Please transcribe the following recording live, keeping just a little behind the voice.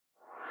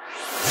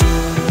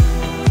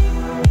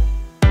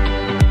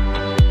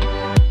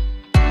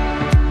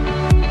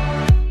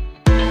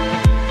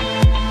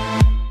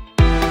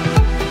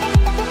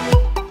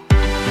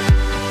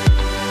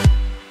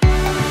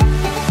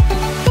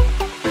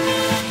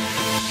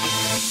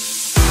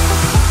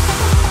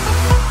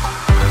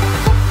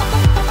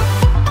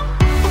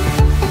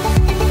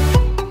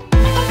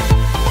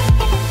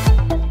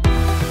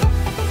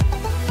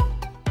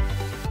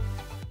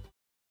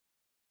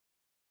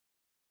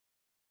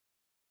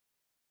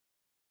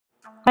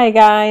Hi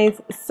guys,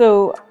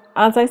 so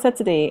as I said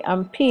today,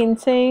 I'm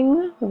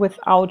painting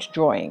without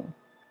drawing.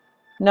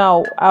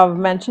 Now, I've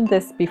mentioned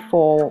this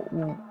before.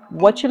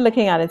 What you're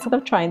looking at, instead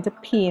of trying to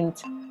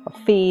paint a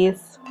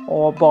face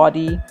or a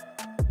body,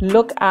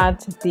 look at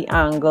the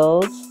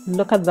angles,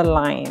 look at the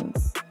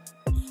lines.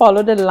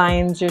 Follow the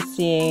lines you're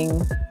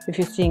seeing. If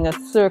you're seeing a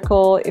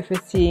circle, if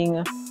you're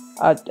seeing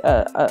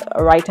a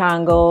right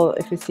angle,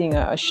 if you're seeing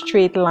a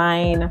straight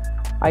line,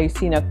 are you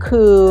seeing a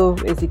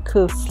curve? Is the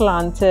curve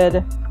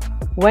slanted?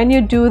 When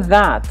you do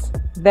that,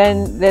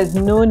 then there's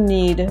no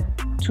need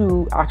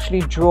to actually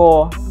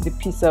draw the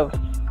piece of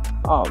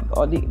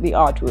or the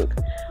artwork.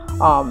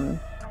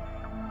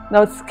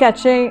 Now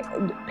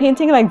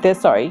painting like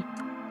this,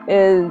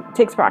 it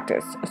takes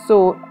practice.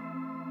 So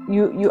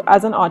you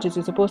as an artist,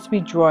 you're supposed to be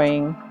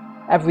drawing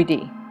every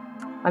day,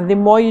 and the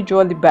more you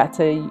draw, the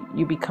better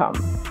you become.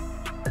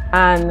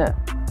 And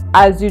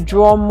as you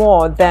draw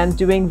more, then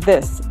doing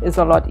this is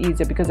a lot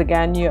easier, because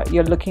again,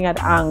 you're looking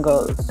at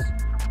angles,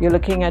 you're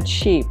looking at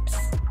shapes,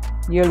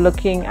 you're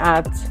looking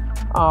at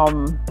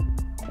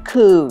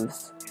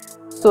curves,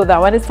 so that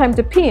when it's time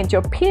to paint,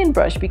 your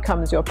paintbrush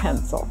becomes your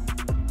pencil.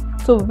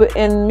 So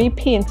in me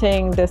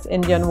painting this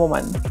Indian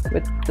woman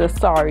with the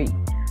sari,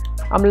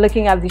 I'm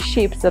looking at the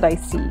shapes that I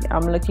see,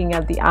 I'm looking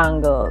at the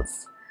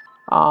angles.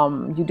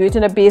 You do it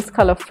in a base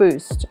color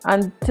first,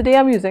 and today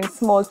I'm using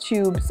small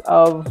tubes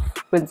of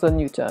Winsor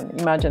Newton.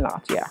 Imagine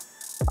that, yeah.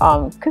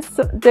 Because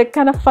they're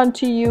kind of fun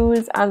to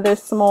use, and they're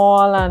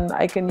small, and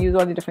I can use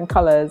all the different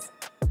colors.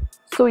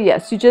 So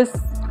yes, you just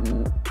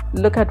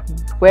look at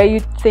where you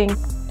think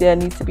there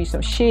needs to be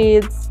some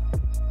shades,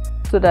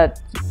 so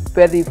that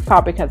where the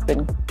fabric has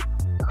been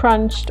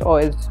crunched or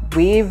is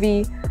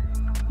wavy,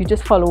 you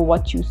just follow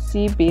what you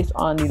see based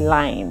on the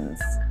lines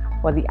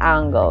or the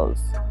angles,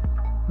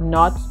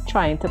 not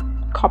trying to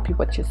copy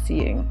what you're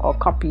seeing, or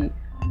copy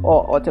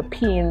or to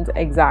paint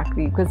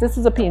exactly, because this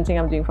is a painting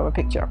I'm doing from a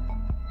picture,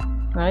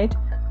 right?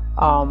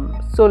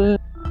 So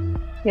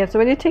yeah, so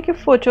when you take a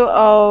photo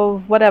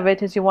of whatever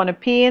it is you want to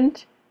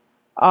paint,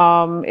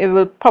 it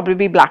will probably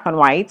be black and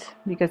white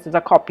because it's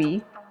a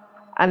copy,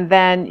 and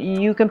then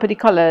you can put the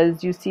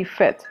colors you see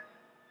fit.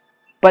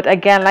 But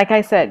again, like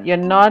I said, you're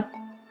not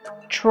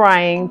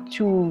trying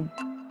to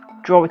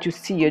draw what you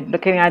see, you're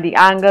looking at the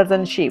angles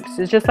and shapes.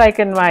 It's just like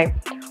in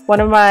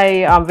one of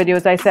my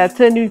videos, I said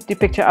turn the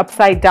picture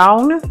upside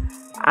down,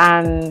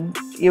 and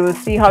you will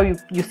see how you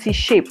see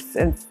shapes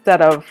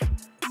instead of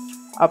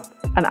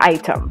an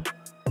item.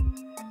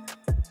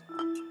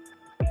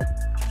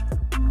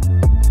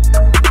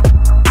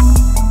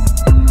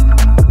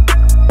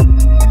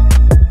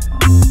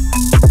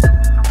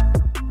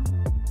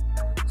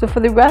 So for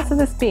the rest of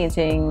this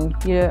painting,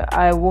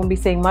 I won't be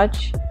saying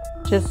much.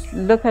 Just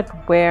look at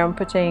where I'm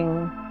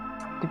putting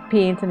the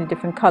paint and the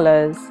different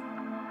colors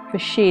for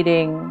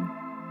shading,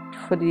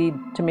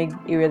 to make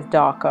areas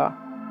darker,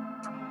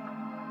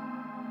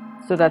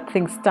 so that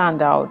things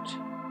stand out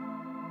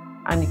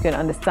and you can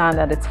understand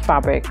that it's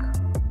fabric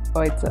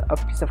or it's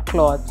a piece of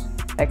cloth,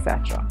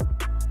 etc.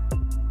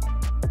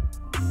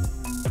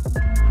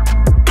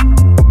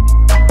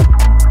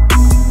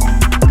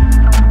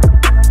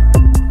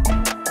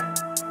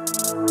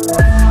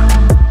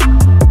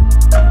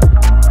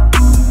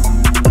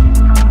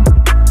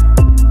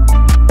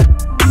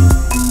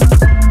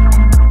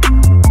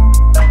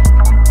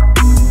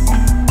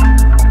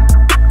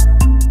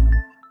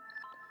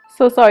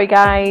 So sorry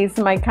guys,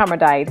 my camera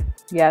died.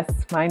 Yes,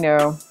 I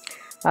know.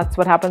 That's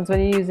what happens when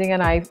you're using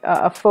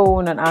a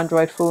phone, an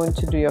Android phone,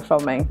 to do your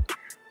filming.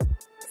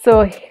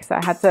 So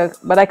I had to,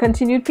 but I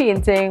continued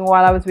painting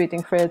while I was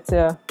waiting for it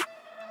to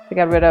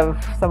get rid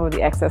of some of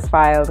the excess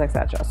files,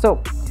 etc.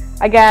 So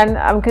again,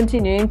 I'm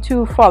continuing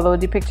to follow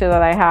the picture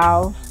that I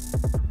have.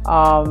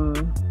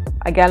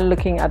 Again,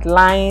 looking at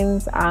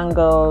lines,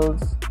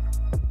 angles,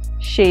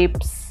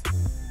 shapes,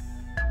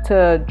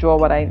 to draw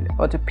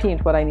to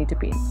paint what I need to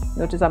paint.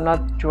 Notice I'm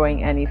not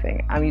drawing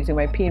anything. I'm using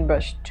my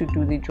paintbrush to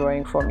do the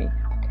drawing for me.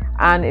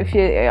 And if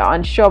you're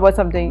unsure about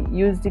something,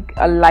 use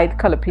a light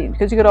color paint,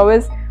 because you could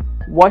always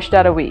wash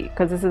that away,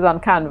 because this is on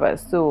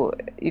canvas. So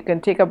you can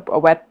take a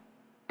wet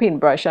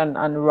paintbrush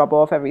and rub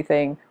off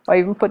everything, or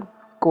even put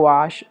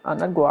gouache,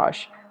 not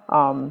gouache,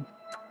 not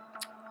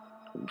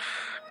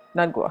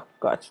gouache,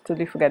 gosh,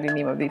 totally forget the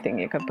name of the thing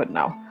you can put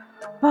now.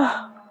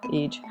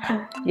 Age.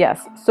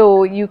 Yes,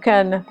 so you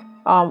can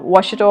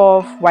wash it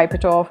off, wipe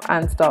it off,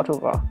 and start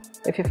over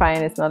if you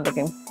find it's not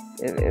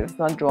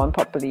drawn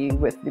properly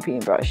with the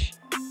paintbrush.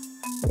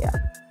 Yeah,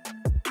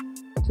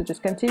 so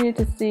just continue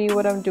to see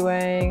what I'm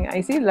doing.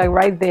 I see, like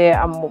right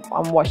there, I'm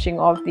washing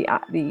off the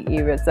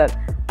areas that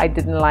I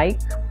didn't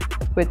like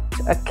with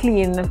a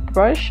clean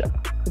brush,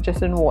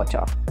 just in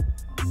water.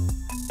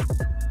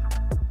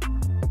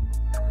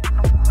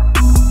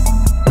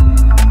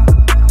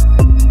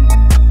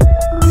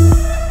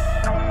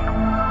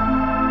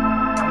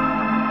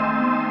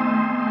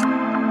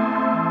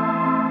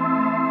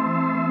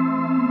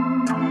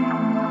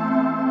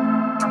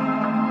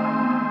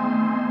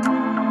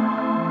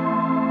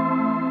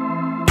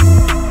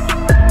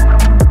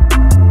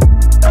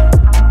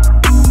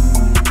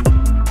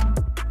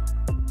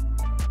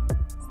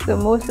 So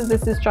most of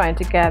this is trying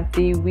to get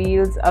the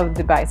wheels of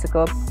the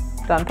bicycle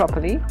done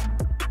properly.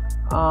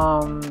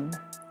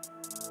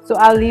 So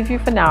I'll leave you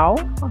for now,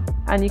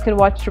 and you can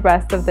watch the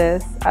rest of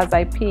this as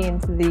I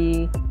paint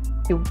the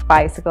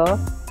bicycle,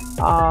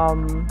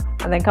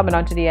 and then coming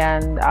on to the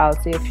end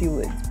I'll say a few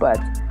words. But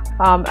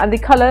and the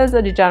colors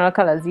are the general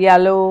colors: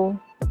 yellow,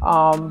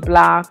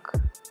 black,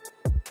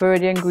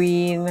 burgundy and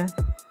green,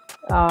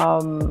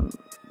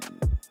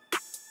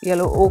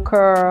 yellow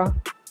ochre,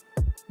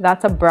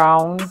 that's a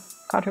brown,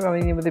 can't remember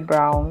the name of the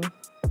brown.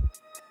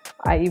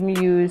 I even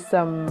use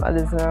some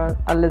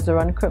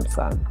alizarin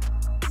crimson,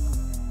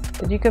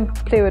 but you can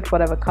play with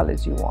whatever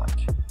colors you want.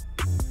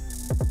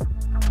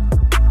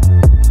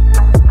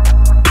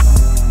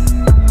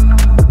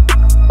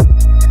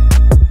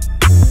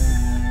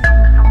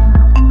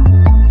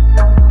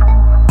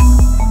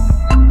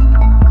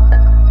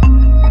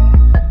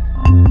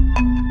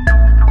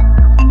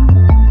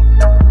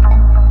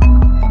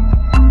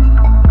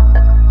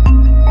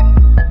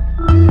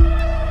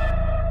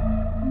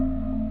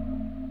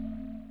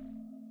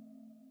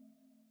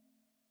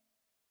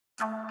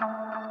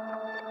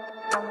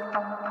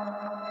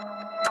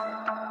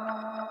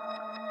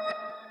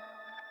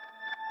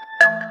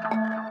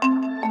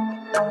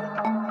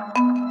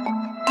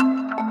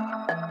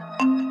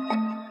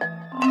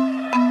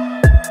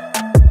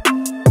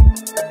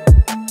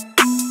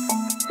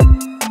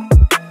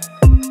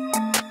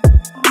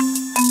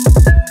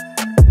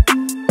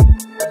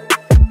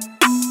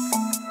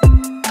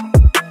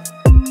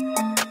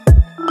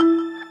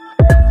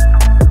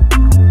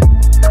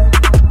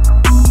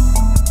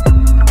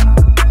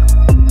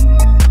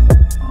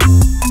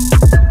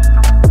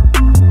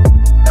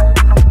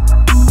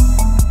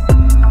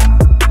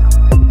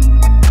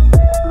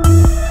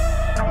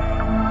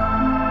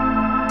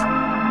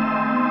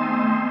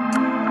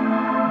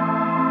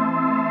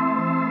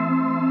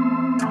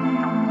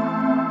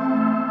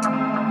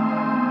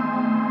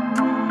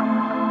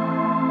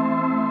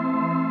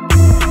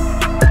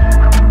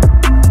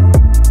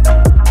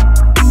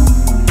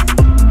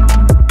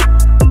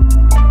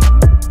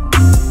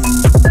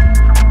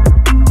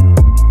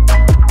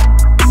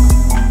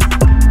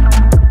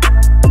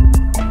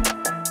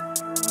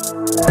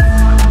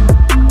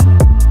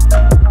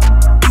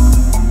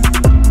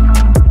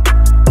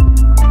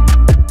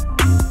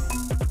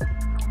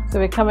 So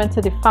we're coming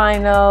to the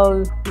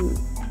final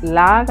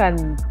lag,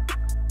 and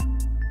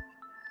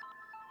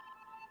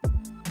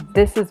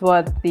this is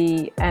what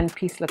the end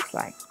piece looks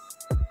like.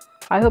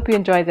 I hope you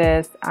enjoy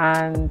this,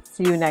 and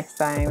see you next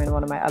time in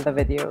one of my other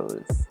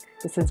videos.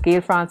 This is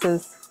Gail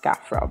Francis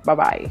Gaffra. Bye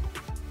bye.